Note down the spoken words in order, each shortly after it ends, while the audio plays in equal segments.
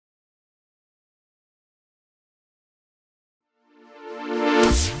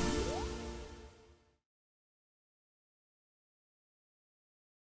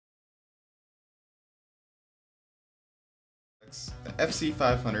Optics, the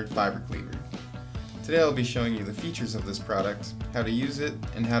FC-500 fiber cleaver. Today I'll be showing you the features of this product, how to use it,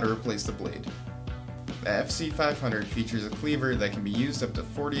 and how to replace the blade. The FC-500 features a cleaver that can be used up to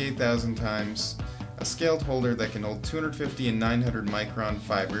 48,000 times, a scaled holder that can hold 250 and 900 micron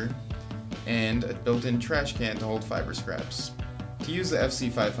fiber, and a built-in trash can to hold fiber scraps. To use the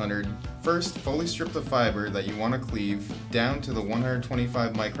FC-500, first fully strip the fiber that you want to cleave down to the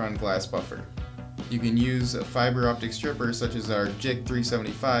 125 micron glass buffer. You can use a fiber optic stripper such as our JIG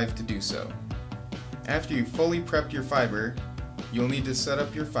 375 to do so. After you've fully prepped your fiber, you'll need to set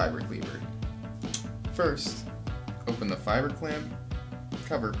up your fiber cleaver. First, open the fiber clamp,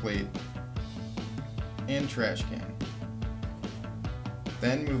 cover plate, and trash can.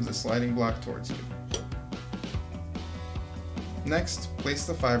 Then move the sliding block towards you. Next, place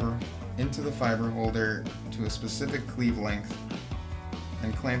the fiber into the fiber holder to a specific cleave length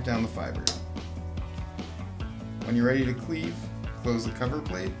and clamp down the fiber. When you're ready to cleave, close the cover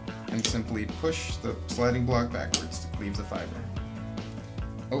plate and simply push the sliding block backwards to cleave the fiber.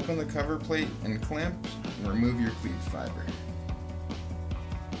 Open the cover plate and clamp and remove your cleaved fiber.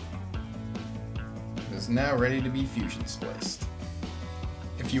 It is now ready to be fusion spliced.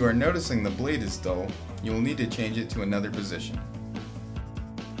 If you are noticing the blade is dull, you will need to change it to another position.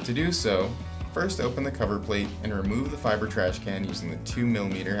 To do so, first open the cover plate and remove the fiber trash can using the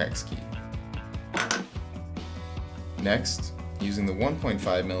 2mm hex key. Next, using the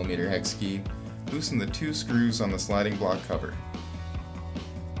 1.5mm hex key, loosen the 2 screws on the sliding block cover.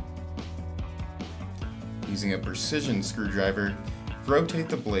 Using a precision screwdriver, rotate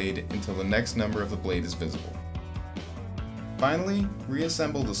the blade until the next number of the blade is visible. Finally,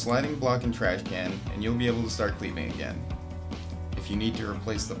 reassemble the sliding block and trash can and you'll be able to start cleaving again. If you need to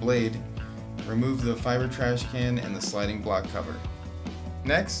replace the blade, remove the fiber trash can and the sliding block cover.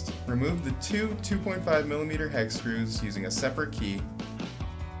 Next, remove the 2.5mm hex screws using a separate key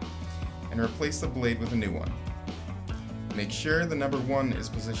and replace the blade with a new one. Make sure the number 1 is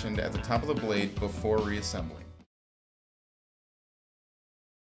positioned at the top of the blade before reassembling.